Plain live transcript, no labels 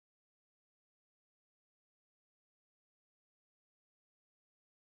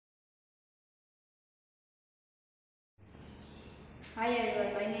Hi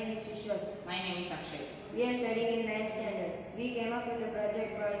everyone, my name is Vishwas. My name is Akshay. We are studying in 9th standard. We came up with a project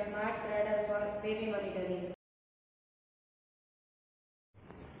called Smart Cradle for baby monitoring.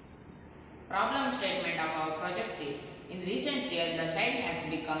 Problem statement of our project is, in recent years the child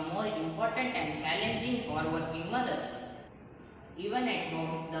has become more important and challenging for working mothers. Even at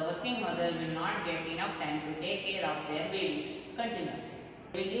home, the working mother will not get enough time to take care of their babies continuously.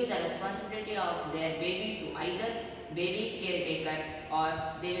 They will give the responsibility of their baby to either baby caretaker or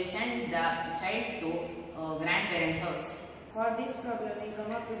they will send the child to grandparents' house. For this problem, we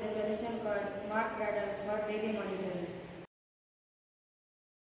come up with a solution called Smart Cradle for baby monitoring.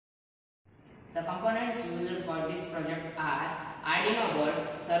 The components used for this project are Arduino board,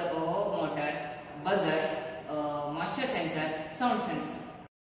 servo motor, buzzer, moisture sensor, sound sensor.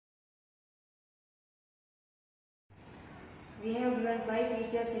 We have given 5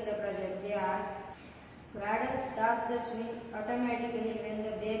 features in the project. They are: Cradle starts the swing automatically when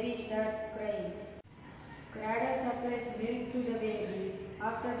the baby starts crying. Cradle supplies milk to the baby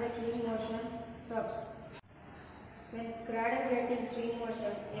after the swing motion stops. When cradle gets in swing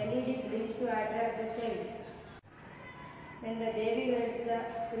motion, LED blinks to attract the child. When the baby wets the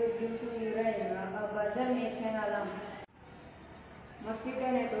crib due to urine, a buzzer makes an alarm. Mosquito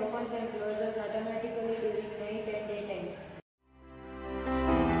net opens and closes automatically during night and day times.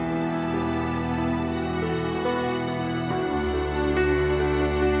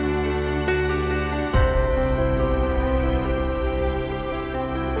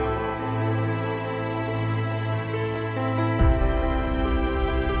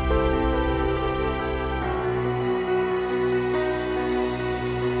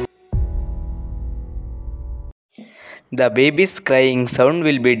 The baby's crying sound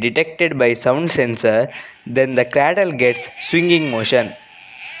will be detected by sound sensor, then the cradle gets swinging motion.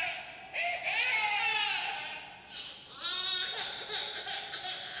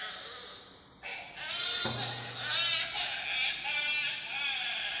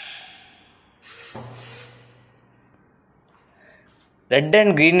 Red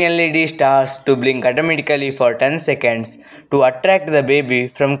and green LED stars to blink automatically for 10 seconds to attract the baby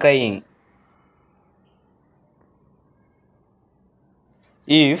from crying.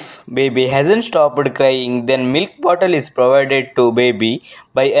 If baby hasn't stopped crying, then milk bottle is provided to baby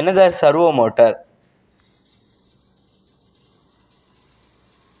by another servo motor.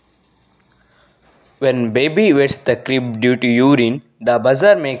 When baby wets the crib due to urine, the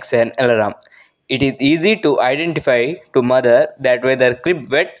buzzer makes an alarm. It is easy to identify to mother that whether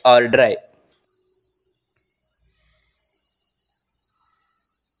crib wet or dry.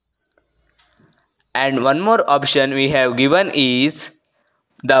 And one more option we have given is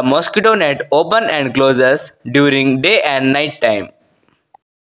the mosquito net open and closes during day and night time.